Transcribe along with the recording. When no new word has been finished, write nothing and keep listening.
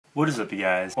What is up, you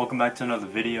guys? Welcome back to another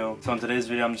video. So in today's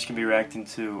video I'm just gonna be reacting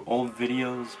to old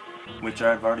videos which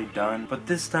I've already done, but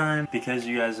this time, because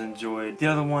you guys enjoyed the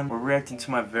other one, we're reacting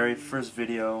to my very first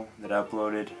video that I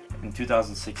uploaded in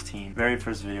 2016. Very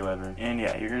first video ever. And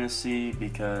yeah, you're gonna see,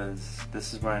 because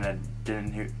this is when I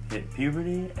didn't hit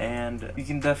puberty, and you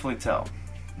can definitely tell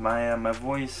my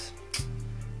voice,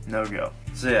 no go.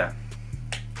 So yeah,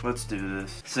 let's do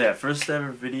this. So yeah, first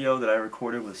ever video that I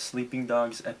recorded was Sleeping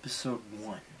Dogs episode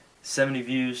 1. 70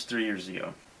 views 3 years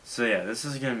ago. So yeah, this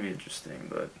is gonna be interesting,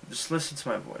 but just listen to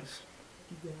my voice.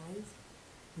 You guys,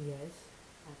 yes,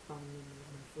 I finally made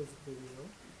my first video.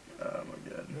 Oh my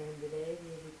god. And today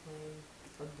we'll be playing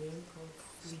a game called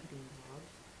Sleeping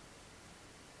Dogs.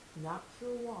 Not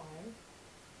sure why,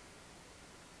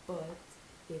 but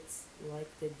it's like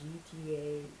the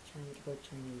GTA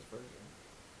Chinese version.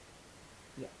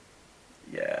 Yeah.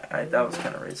 Yeah, that was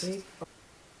kind of racist.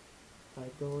 By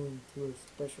going to a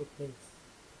special place.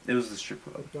 It was the strip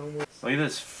club. Look at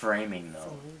this framing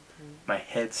though. My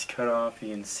head's cut off.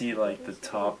 You can see like the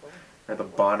top or the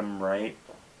bottom right,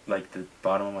 like the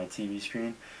bottom of my TV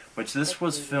screen. Which this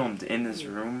was filmed in this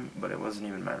room, but it wasn't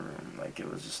even my room. Like it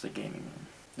was just a gaming room.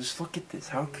 Just look at this.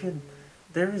 How could...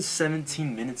 There is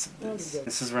 17 minutes of this.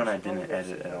 This is when I didn't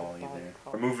edit at all either.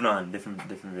 We're moving on. Different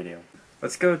video.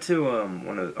 Let's go to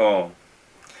one of the... Oh.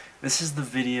 This is the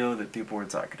video that people were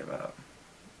talking about.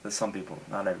 There's some people,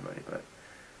 not everybody, but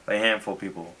a handful of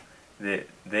people.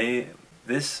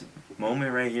 This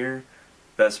moment right here,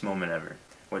 best moment ever,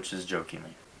 which is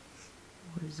jokingly.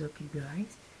 What is up, you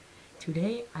guys?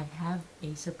 Today I have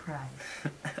a surprise.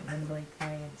 I'm like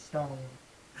I installed.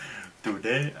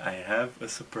 Today I have a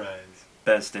surprise.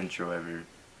 Best intro ever,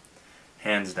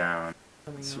 hands down.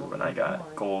 So when I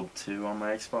got Gold 2 on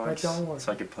my Xbox,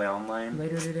 so I could play online.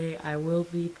 Later today, I will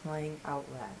be playing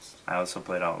Outlast. I also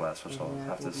played Outlast, which I'll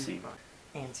have to see.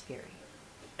 And scary.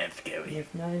 And scary. And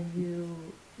if none of you,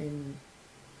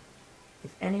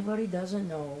 if anybody doesn't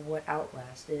know what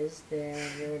Outlast is, then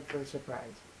you're in for a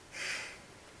surprise.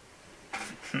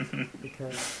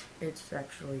 Because it's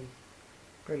actually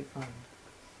pretty fun.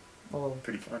 Well,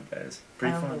 pretty fun, guys.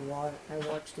 Pretty fun. I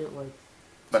watched it like.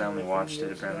 But I only watched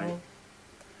it apparently.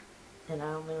 And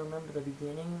I only remember the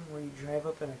beginning where you drive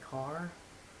up in a car.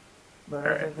 But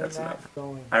Alright, other than that's that, enough.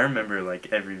 going. I remember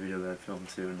like every video that I filmed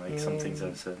too, and like some things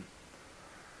I've said.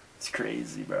 It's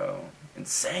crazy, bro.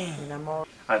 Insane. And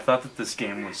I thought that this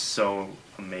game was so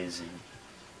amazing.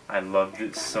 I loved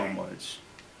it so much.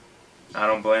 I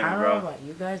don't blame you, bro. I don't know about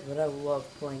you guys, but I love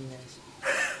playing this.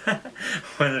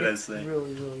 What did I say? It's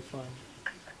really, really fun.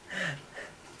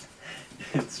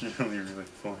 It's really, really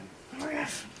fun.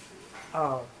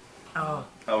 Oh.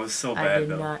 I was so bad though. I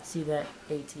did not see that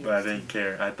ATST. But I didn't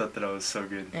care. I thought that I was so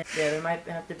good. And yeah, there might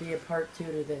have to be a part 2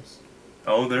 to this.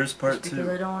 Oh, there's part 2. Because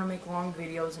I don't want to make long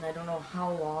videos, and I don't know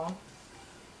how long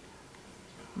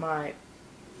my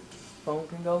phone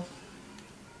can go.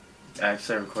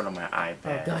 Actually, I record on my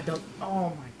iPad. Oh god, don't. Oh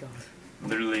my god.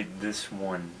 Literally this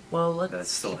one. Well, that I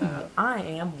still have. I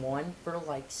am one for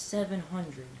like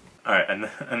 700. Alright,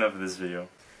 enough of this video.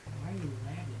 Why are you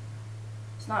lagging?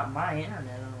 It's not my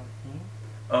internet, I don't think.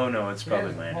 Oh no, it's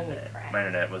probably my Holy internet. crap. My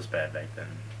internet was bad back then.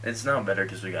 It's now better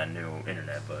because we got new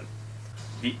internet, but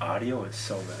the audio is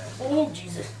so bad. Oh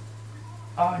Jesus!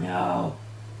 Oh no!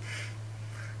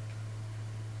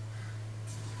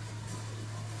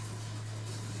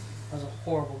 That was a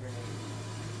horrible grenade.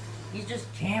 He's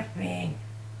just camping.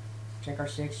 Check our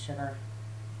 6. Check our.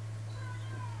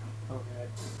 Oh god.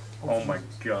 Oh my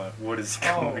god, what is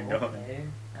going on?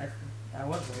 I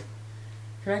was right.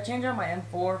 Should I change out my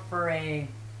M4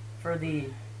 for the?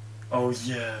 Oh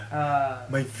yeah.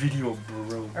 My video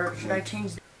broke. Or should I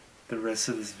change? The rest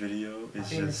of this video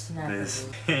is In just the this.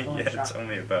 Yeah, tell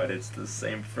me about it. It's the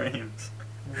same frames.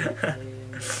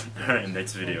 Alright,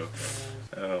 next video.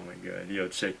 Oh my god. Yo,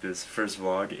 check this. First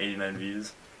vlog, 89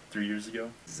 views 3 years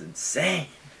ago. This is insane.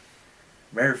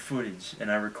 Rare footage, and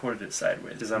I recorded it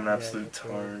sideways because I'm an absolute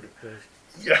tard.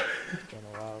 Yeah. It's been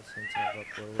a while since I've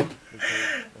uploaded.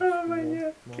 Oh my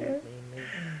god.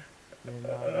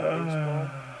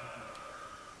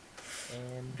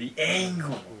 The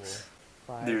angles.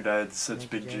 Dude, I had such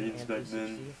big dreams back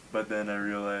then, but then I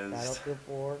realized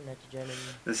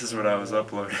this is what I was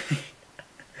uploading.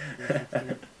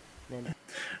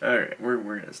 Alright,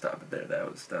 we're gonna stop it there.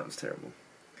 That was terrible.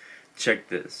 Check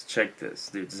this,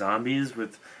 dude. Zombies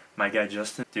with my guy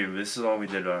Justin. Dude, this is all we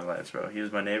did in our lives, bro. He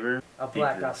was my neighbor. A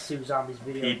Black Ops 2 Zombies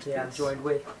video today. I'm joined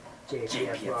with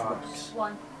JPF Rocks.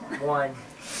 One.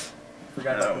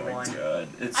 Forgot oh the my one. god,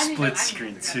 it's split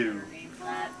screen too.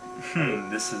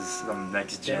 This is some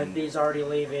next gen. Timothy's already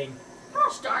leaving.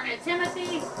 Gosh darn it,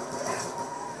 Timothy.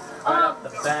 Right up the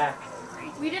back.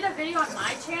 We did a video on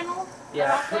my channel. Yeah,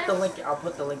 about put the this. link. I'll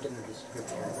put the link in the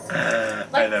description.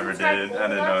 I never did. I didn't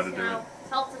know how to do Now, it.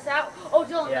 helps us out. Oh,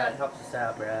 Dylan. Yeah, it helps us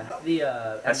out, bruh. The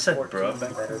I said M14 bro. is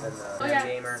better than the Oh, yeah.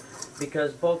 Gamer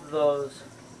because both of those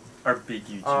Are big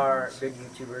YouTubers. are big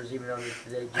YouTubers, even though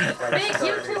they just like Big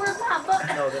started. YouTubers, not but.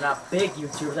 No, they're not big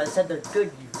YouTubers. I said they're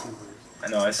good YouTubers. I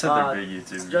know, I said they're big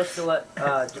YouTubers. Just to let,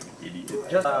 Idiot.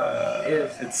 just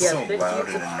It's he has so 15 loud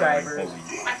and subscribers. annoying.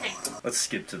 Holy. I think. Let's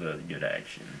skip to the good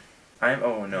action.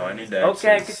 Oh no, I need to Okay,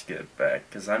 actually skip back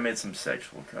because I made some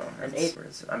sexual comments. eight- Where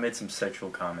is it? I made some sexual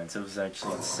comments. It was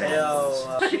actually insane.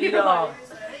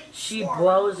 She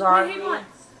blows on Wait, me. what?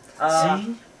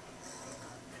 See?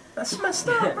 That's messed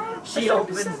up, bro. She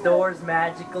opens doors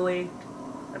magically.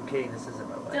 I'm kidding. This isn't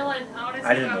my way. Dylan,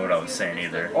 I didn't know what I was saying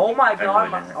either. Oh my I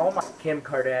god! really didn't. Oh my. Kim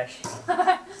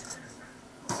Kardashian.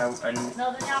 No, then you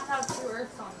have to have 2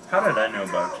 Earths on. How did I know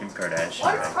about Kim Kardashian?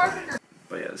 What is right Carpenter? there?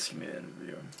 But yeah, this is gonna be the end of the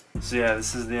video. So yeah,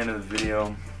 this is the end of the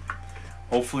video.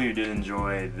 Hopefully you did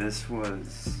enjoy. This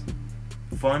was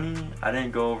funny. I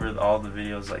didn't go over all the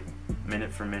videos like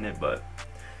minute for minute, but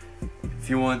if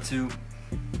you want to,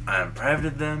 I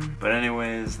privated them. But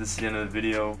anyways, this is the end of the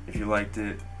video. If you liked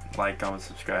it, like, comment,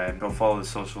 subscribe. Go follow the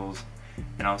socials.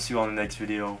 And I'll see you on the next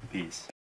video. Peace.